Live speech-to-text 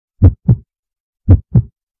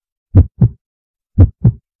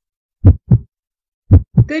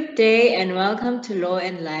Good day and welcome to Law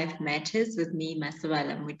and Life Matters with me,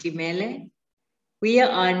 Masabala Mutimele. We are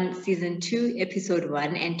on season 2, episode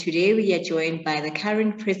 1, and today we are joined by the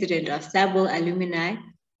current president of SABWiL alumni,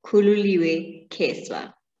 Khululiwe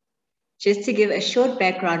Kheswa. Just to give a short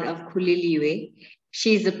background of Khululiwe,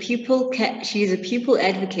 she is a pupil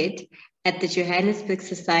advocate at the Johannesburg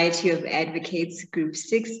Society of Advocates Group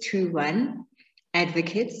 621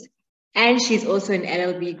 Advocates, and she's also an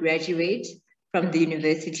LLB graduate from the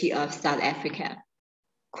University of South Africa.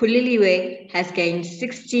 Khululiwe has gained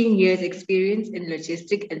 16 years experience in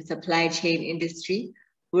logistic and supply chain industry,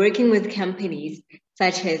 working with companies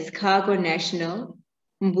such as Cargo National,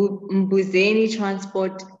 Mbuzeni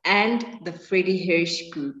Transport, and the Freddie Hirsch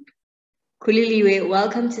Group. Khululiwe,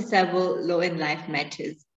 welcome to SABWiL Law and Life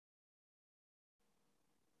Matters.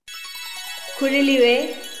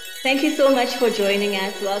 Khululiwe, thank you so much for joining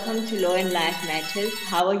us. Welcome to Law and Life Matters.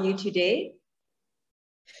 How are you today?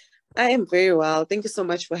 I am very well. Thank you so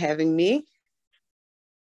much for having me.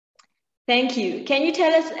 Thank you. Can you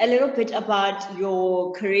tell us a little bit about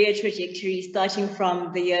your career trajectory starting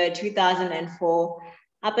from the year 2004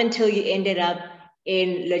 up until you ended up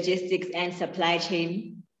in logistics and supply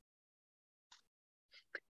chain?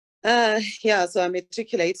 So I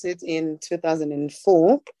matriculated in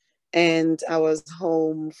 2004 and I was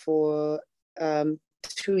home for 2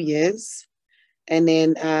 years. And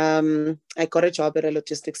then I got a job at a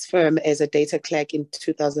logistics firm as a data clerk in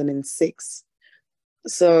 2006.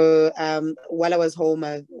 So while I was home,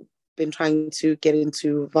 I've been trying to get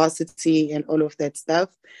into varsity and all of that stuff.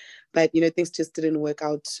 But, things just didn't work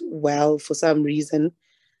out well for some reason.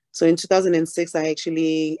 So in 2006, I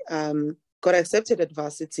actually got accepted at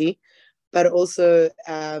varsity, but also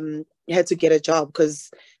had to get a job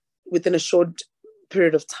because within a short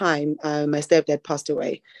period of time, my stepdad passed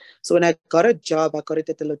away. So when I got a job, I got it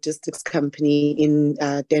at the logistics company in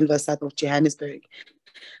Denver, south of Johannesburg.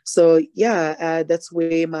 So that's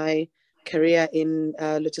where my career in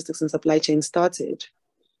logistics and supply chain started.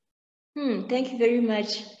 Thank you very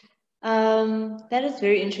much. That is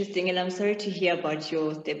very interesting, and I'm sorry to hear about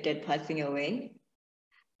your stepdad passing away.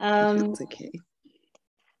 It's okay.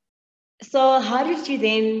 So how did you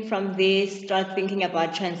then from there start thinking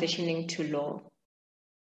about transitioning to law?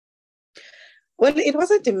 Well, it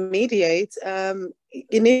wasn't immediate.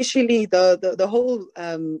 Initially, the whole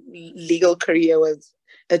legal career was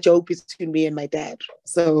a joke between me and my dad.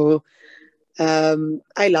 So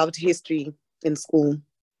I loved history in school.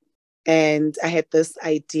 And I had this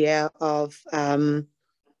idea of I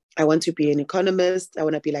want to be an economist. I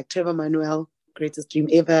want to be like Trevor Manuel, greatest dream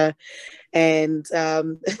ever. And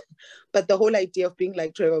but the whole idea of being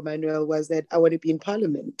like Trevor Manuel was that I want to be in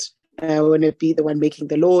parliament. I want to be the one making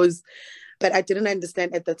the laws. But I didn't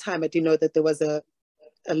understand at the time. I didn't know that there was a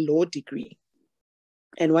law degree.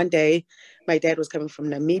 And one day, my dad was coming from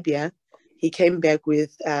Namibia. He came back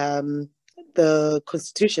with the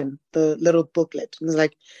Constitution, the little booklet. And he was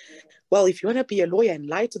like, well, if you want to be a lawyer and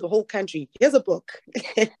lie to the whole country, here's a book.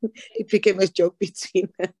 It became a joke between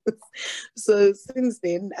us. So since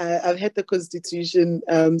then, I've had the Constitution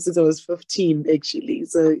since I was 15, actually.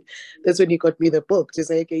 So that's when he got me the book to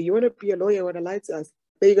say, okay, you want to be a lawyer, you want to lie to us?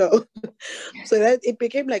 There you go. So that it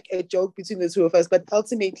became like a joke between the two of us. But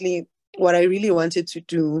ultimately, what I really wanted to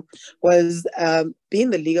do was be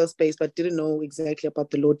in the legal space, but didn't know exactly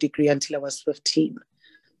about the law degree until I was 15.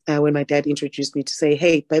 When my dad introduced me to say,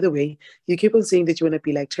 hey, by the way, you keep on saying that you want to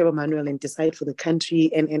be like Trevor Manuel and decide for the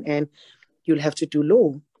country and you'll have to do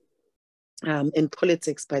law and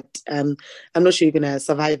politics, but I'm not sure you're going to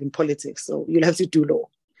survive in politics, so you'll have to do law.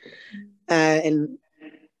 And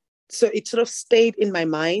so it sort of stayed in my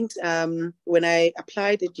mind. When I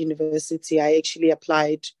applied at university, I actually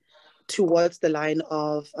applied towards the line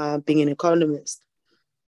of being an economist.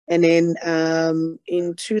 And then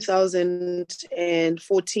in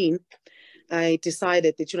 2014, I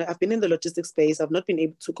decided that, I've been in the logistics space. I've not been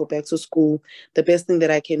able to go back to school. The best thing that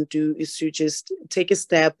I can do is to just take a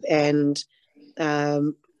step and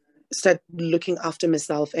start looking after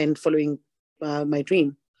myself and following my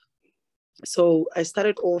dream. So I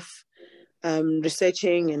started off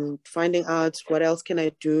researching and finding out what else can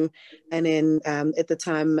I do. And then at the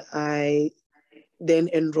time, I then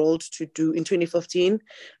enrolled to do, in 2015,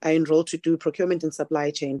 I enrolled to do procurement and supply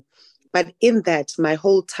chain. But in that, my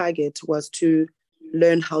whole target was to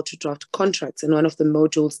learn how to draft contracts. And one of the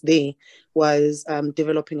modules there was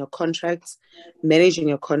developing a contract,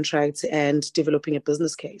 managing a contract, and developing a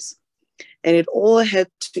business case. And it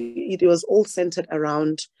was all centered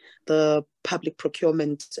around the public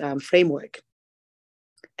procurement framework.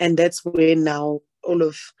 And that's where now all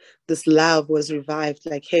of this love was revived.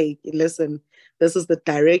 Like, hey, listen, this is the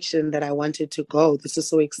direction that I wanted to go. This is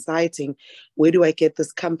so exciting. Where do I get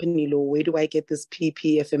this company law? Where do I get this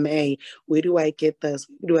PPFMA? Where do I get this?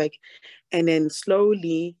 And then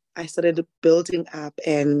slowly I started building up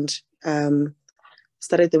and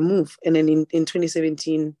started the move. And then in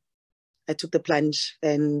 2017, I took the plunge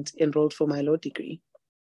and enrolled for my law degree.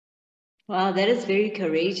 Wow, that is very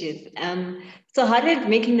courageous. So how did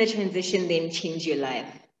making the transition then change your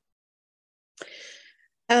life?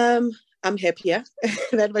 I'm happier.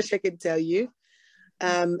 That much I can tell you.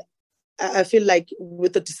 I feel like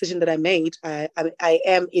with the decision that I made, I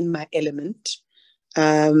am in my element.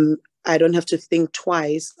 I don't have to think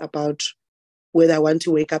twice about whether I want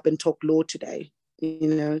to wake up and talk law today.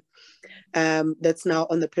 That's now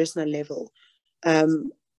on the personal level.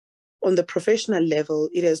 On the professional level,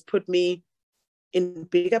 it has put me in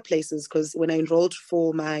bigger places, because when I enrolled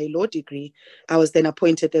for my law degree, I was then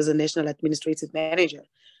appointed as a national administrative manager.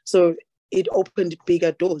 So it opened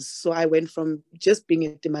bigger doors. So I went from just being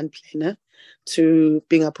a demand planner to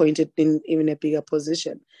being appointed in even a bigger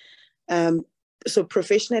position. So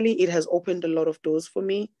professionally, it has opened a lot of doors for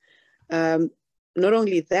me. Not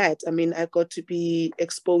only that, I mean, I got to be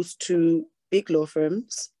exposed to big law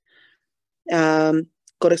firms,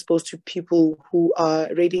 got exposed to people who are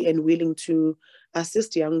ready and willing to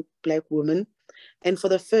assist young Black women. And for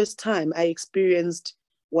the first time, I experienced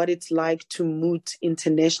what it's like to moot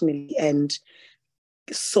internationally and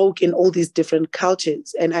soak in all these different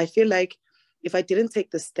cultures. And I feel like if I didn't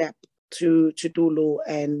take the step to do law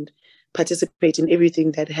and participate in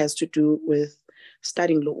everything that has to do with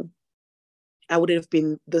studying law, I wouldn't have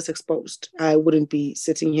been this exposed. I wouldn't be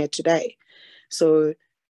sitting here today. So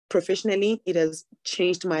professionally, it has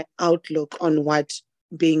changed my outlook on what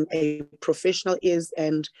being a professional is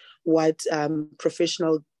and what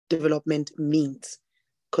professional development means,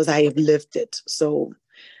 because I have lived it. So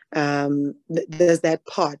there's that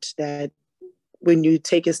part that when you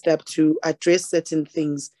take a step to address certain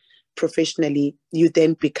things professionally, you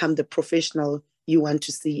then become the professional you want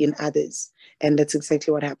to see in others. And that's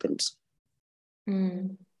exactly what happened.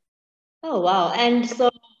 Mm. Oh, wow. And so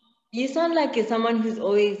you sound like you're someone who's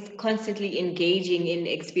always constantly engaging in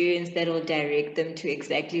experience that will direct them to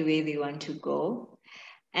exactly where they want to go.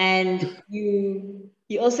 And you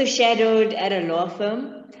also shadowed at a law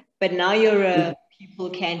firm, but now you're a people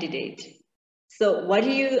candidate. So what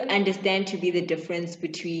do you understand to be the difference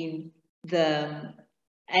between the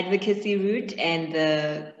advocacy route and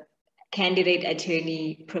the candidate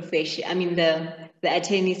attorney profession? I mean, the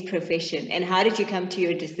attorney's profession. And how did you come to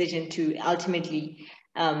your decision to ultimately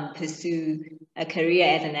pursue a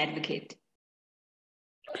career as an advocate?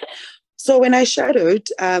 So when I shadowed,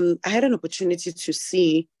 I had an opportunity to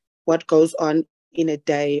see what goes on in a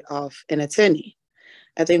day of an attorney.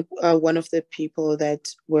 I think one of the people that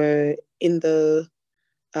were in the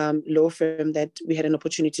law firm that we had an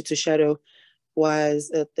opportunity to shadow was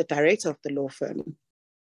the director of the law firm.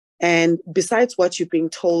 And besides what you're being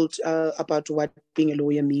told about what being a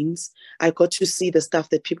lawyer means, I got to see the stuff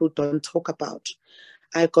that people don't talk about.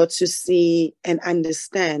 I got to see and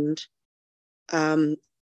understand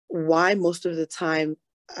why most of the time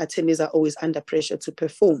attorneys are always under pressure to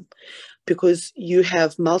perform, because you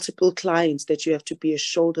have multiple clients that you have to be a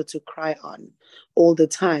shoulder to cry on all the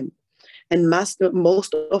time. And most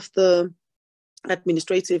of the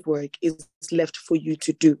administrative work is left for you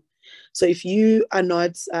to do. So if you are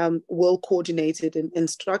not well coordinated and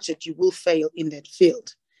structured, you will fail in that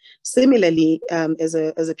field. Similarly, as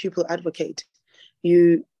a pupil advocate,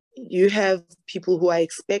 you have people who are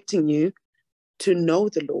expecting you to know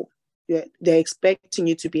the law. They're expecting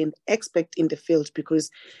you to be an expert in the field because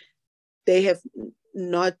they have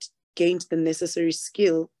not gained the necessary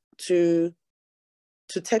skill to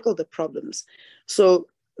tackle the problems. So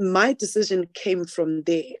my decision came from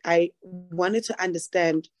there. I wanted to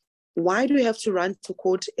understand, why do you have to run to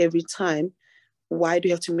court every time? Why do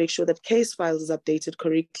you have to make sure that case files is updated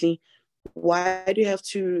correctly? Why do you have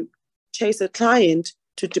to chase a client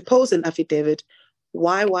to depose an affidavit?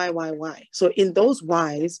 Why? So in those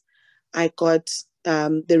whys, I got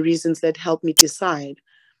the reasons that helped me decide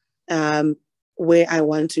where I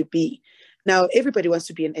want to be. Now, everybody wants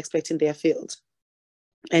to be an expert in their field.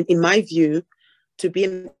 And in my view, to be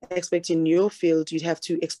an expert in your field, you'd have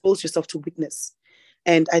to expose yourself to witness.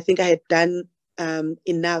 And I think I had done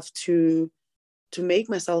enough to make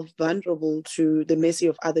myself vulnerable to the mercy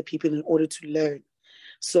of other people in order to learn.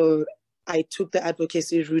 So I took the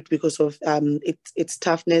advocacy route because of its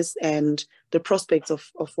toughness and the prospects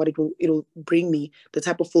of what it'll bring me, the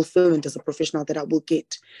type of fulfillment as a professional that I will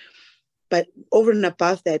get. But over and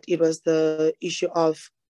above that, it was the issue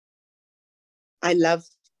of, I love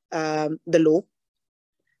the law.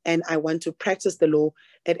 and I want to practice the law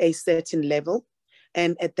at a certain level.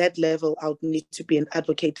 And at that level, I would need to be an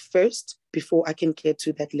advocate first before I can get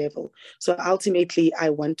to that level. So ultimately,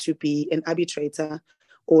 I want to be an arbitrator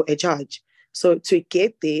or a judge. So to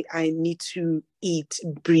get there, I need to eat,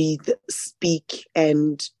 breathe, speak,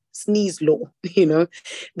 and sneeze law.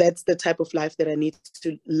 That's the type of life that I need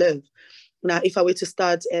to live. Now, if I were to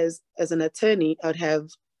start as an attorney, I'd have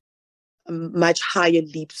much higher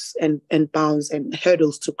leaps and bounds and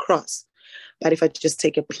hurdles to cross. But if I just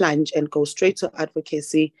take a plunge and go straight to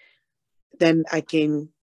advocacy, then I gain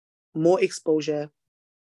more exposure.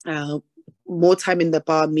 More time in the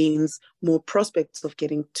bar means more prospects of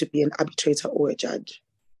getting to be an arbitrator or a judge.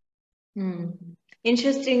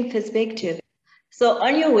 Interesting perspective. So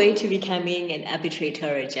on your way to becoming an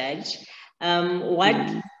arbitrator or a judge,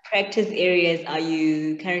 what practice areas are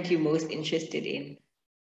you currently most interested in?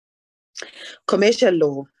 Commercial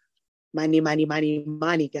law. Money, money, money,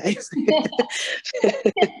 money, guys.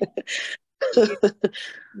 So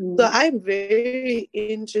I'm very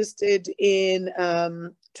interested in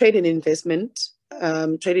trade and investment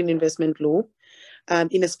law,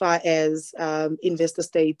 in as far as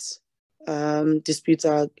investor-state disputes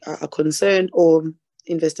are concerned, or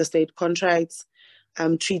investor-state contracts,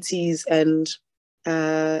 treaties, and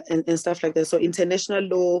stuff like that. So international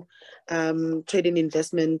law, trade and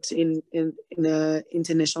investment in an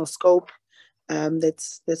international scope.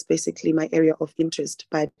 That's basically my area of interest.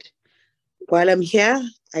 But while I'm here,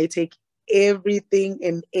 I take everything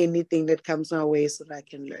and anything that comes my way so that I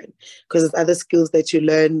can learn. Because there's other skills that you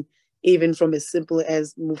learn, even from as simple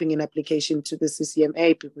as moving an application to the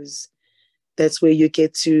CCMA, because that's where you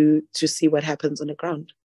get to see what happens on the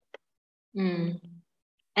ground.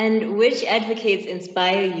 And which advocates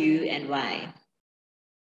inspire you and why?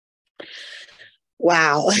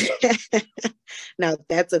 Wow. Now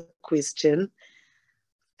that's a question.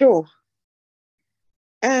 Sure.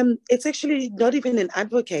 It's actually not even an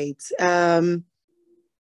advocate.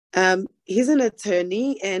 He's an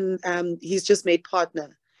attorney, and he's just made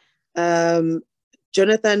partner.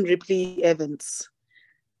 Jonathan Ripley Evans.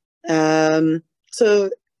 So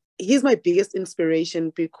he's my biggest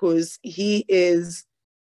inspiration because he is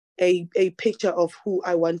a picture of who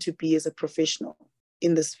I want to be as a professional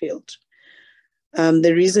in this field.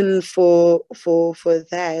 The reason for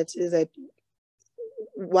that is that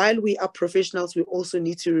while we are professionals, we also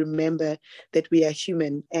need to remember that we are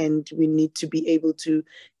human, and we need to be able to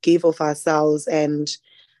give of ourselves and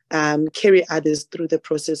carry others through the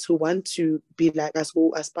process who want to be like us,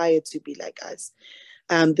 who aspire to be like us.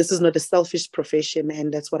 This is not a selfish profession,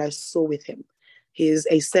 and that's what I saw with him. He is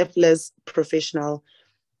a selfless professional.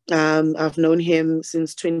 I've known him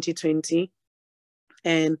since 2020,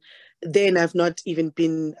 and then I've not even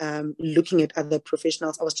been looking at other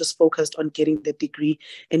professionals. I was just focused on getting the degree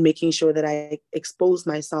and making sure that I expose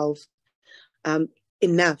myself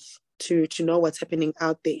enough to know what's happening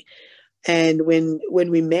out there. And when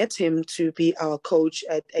we met him to be our coach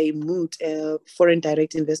at a MOOT, foreign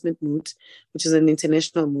direct investment MOOT, which is an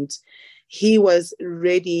international MOOT, he was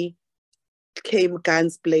ready, came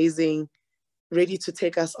guns blazing, ready to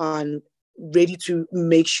take us on, ready to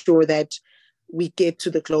make sure that we get to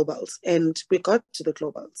the globals. And we got to the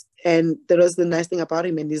globals. And that was the nice thing about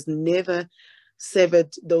him, and he's never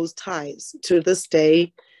severed those ties. To this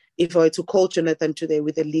day, if I were to call Jonathan today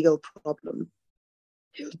with a legal problem,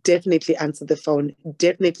 he'll definitely answer the phone,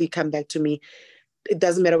 definitely come back to me. It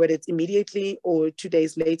doesn't matter whether it's immediately or 2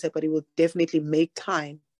 days later, but he will definitely make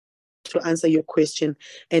time to answer your question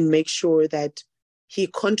and make sure that he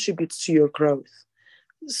contributes to your growth.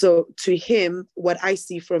 So to him, what I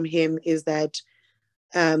see from him is that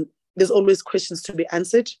there's always questions to be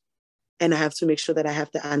answered, and I have to make sure that I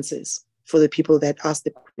have the answers for the people that ask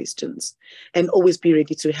the questions, and always be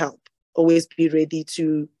ready to help, always be ready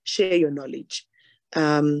to share your knowledge,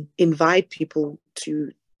 invite people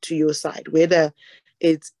to your side, whether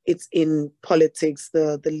it's in politics,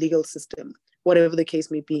 the legal system, whatever the case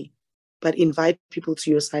may be. But invite people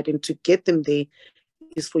to your side, and to get them there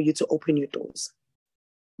is for you to open your doors.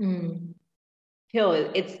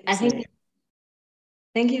 Sure.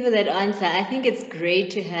 Thank you for that answer. I think it's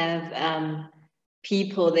great to have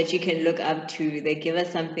people that you can look up to. They give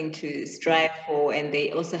us something to strive for, and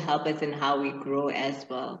they also help us in how we grow as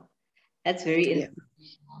well. That's very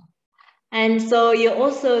inspirational. And so you're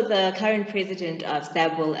also the current president of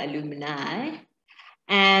SABWiL Alumni.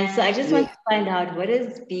 And so I just want to find out, what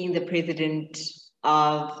is being the president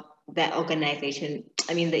of that organization,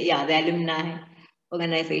 the alumni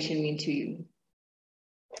organization, mean to you?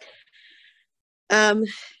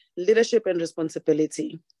 Leadership and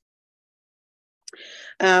responsibility.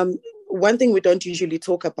 one thing we don't usually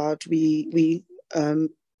talk about,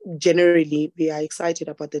 generally we are excited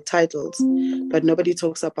about the titles, but nobody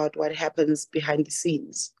talks about what happens behind the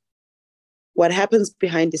scenes. What happens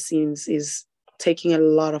behind the scenes is taking a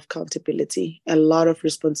lot of accountability, a lot of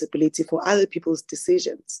responsibility for other people's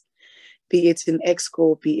decisions, be it in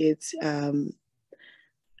EXCO, be it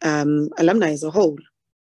alumni as a whole.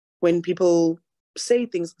 When people say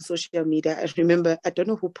things on social media, I remember, I don't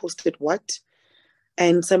know who posted what,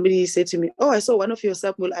 and somebody said to me, "Oh, I saw one of your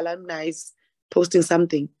SABWiL alumni posting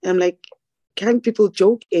something." I'm like, can't people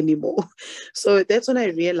joke anymore? So that's when I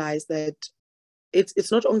realized that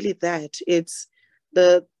it's not only that, it's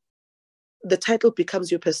the title becomes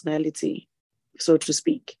your personality, so to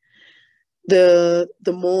speak. The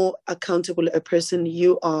more accountable a person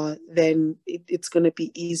you are, then it's going to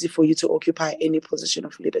be easy for you to occupy any position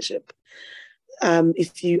of leadership.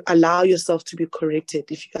 If you allow yourself to be corrected,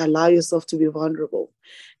 if you allow yourself to be vulnerable,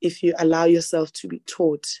 if you allow yourself to be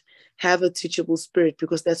taught, have a teachable spirit,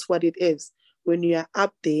 because that's what it is. When you are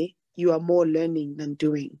up there, you are more learning than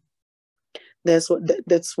doing. That's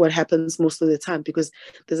what happens most of the time, because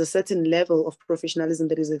there's a certain level of professionalism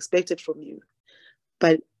that is expected from you.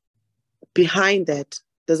 But behind that,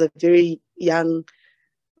 there's a very young,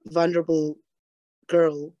 vulnerable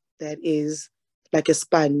girl that is like a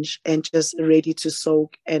sponge and just ready to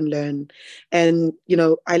soak and learn. And, you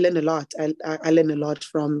know, I learn a lot. I learn a lot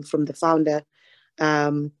from the founder.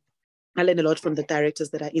 I learn a lot from the directors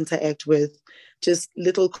that I interact with. Just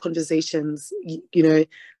little conversations, you know,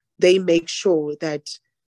 they make sure that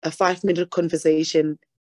a 5-minute conversation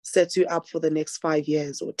sets you up for the next 5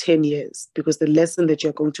 years or 10 years, because the lesson that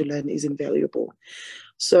you're going to learn is invaluable.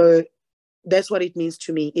 So that's what it means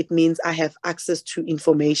to me. It means I have access to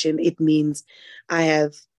information. It means I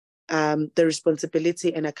have the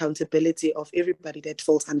responsibility and accountability of everybody that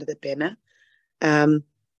falls under the banner.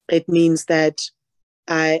 It means that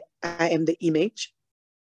I am the image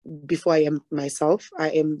before I am myself. I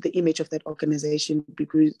am the image of that organization,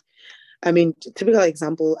 because, I mean, typical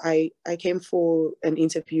example, I came for an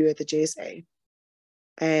interview at the JSA,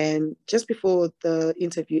 and just before the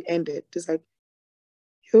interview ended, it's like,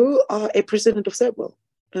 "You are a president of SABWiL?"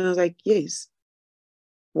 And I was like, "Yes."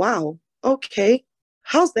 "Wow, okay.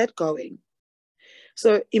 How's that going?"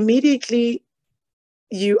 So immediately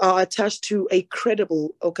you are attached to a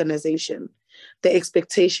credible organization. The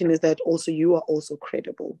expectation is that also you are also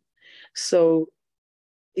credible. So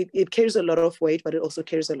it carries a lot of weight, but it also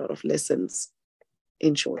carries a lot of lessons,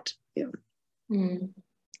 in short. Yeah.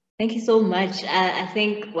 Thank you so much. I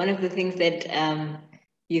think one of the things that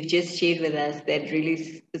you've just shared with us that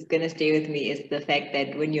really is going to stay with me is the fact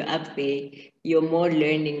that when you're up there, you're more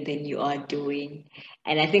learning than you are doing.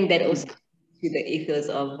 And I think that also to the ethos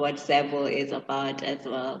of what SABWiL is about as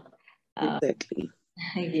well. Exactly.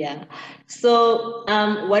 Yeah. So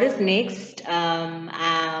what is next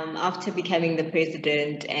after becoming the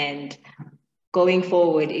president and going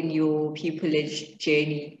forward in your pupillage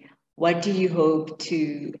journey? What do you hope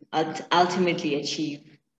to ultimately achieve?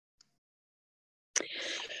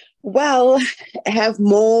 Well, I have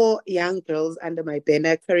more young girls under my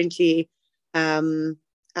banner. Currently, I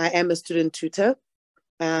am a student tutor,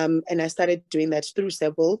 and I started doing that through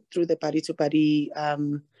SABWiL, through the body-to-body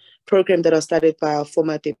program that was started by our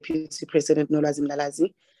former Deputy President, Nolwazi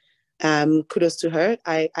Mlalazi. Kudos to her.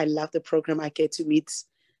 I love the program. I get to meet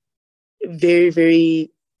very,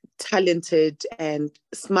 very talented and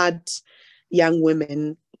smart young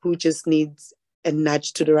women who just need a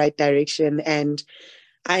nudge to the right direction. And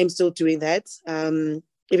I'm still doing that.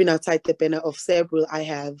 Even outside the banner of SABWiL, I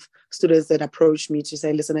have students that approach me to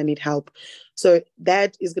say, "Listen, I need help." So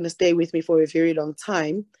that is going to stay with me for a very long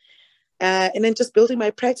time. And then just building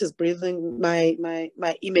my practice, building my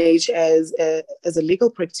image as a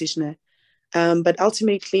legal practitioner. But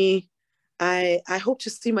ultimately, I hope to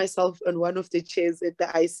see myself on one of the chairs at the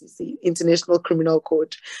ICC, International Criminal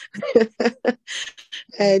Court.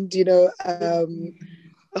 And, you know,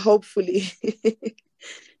 hopefully,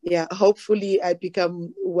 yeah, hopefully I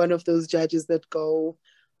become one of those judges that go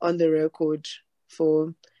on the record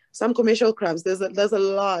for some commercial crimes. There's a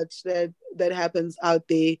lot that happens out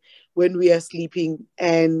there when we are sleeping,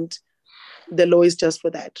 and the law is just for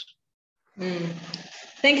that.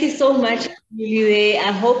 Thank you so much, Khululiwe.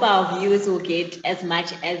 I hope our viewers will get as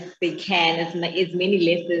much as they can, as many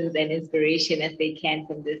lessons and inspiration as they can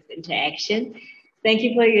from this interaction. Thank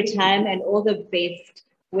you for your time, and all the best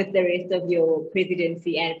with the rest of your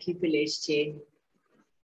presidency and pupillage journey.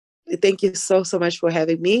 Thank you so much for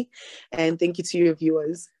having me, and thank you to your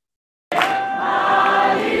viewers.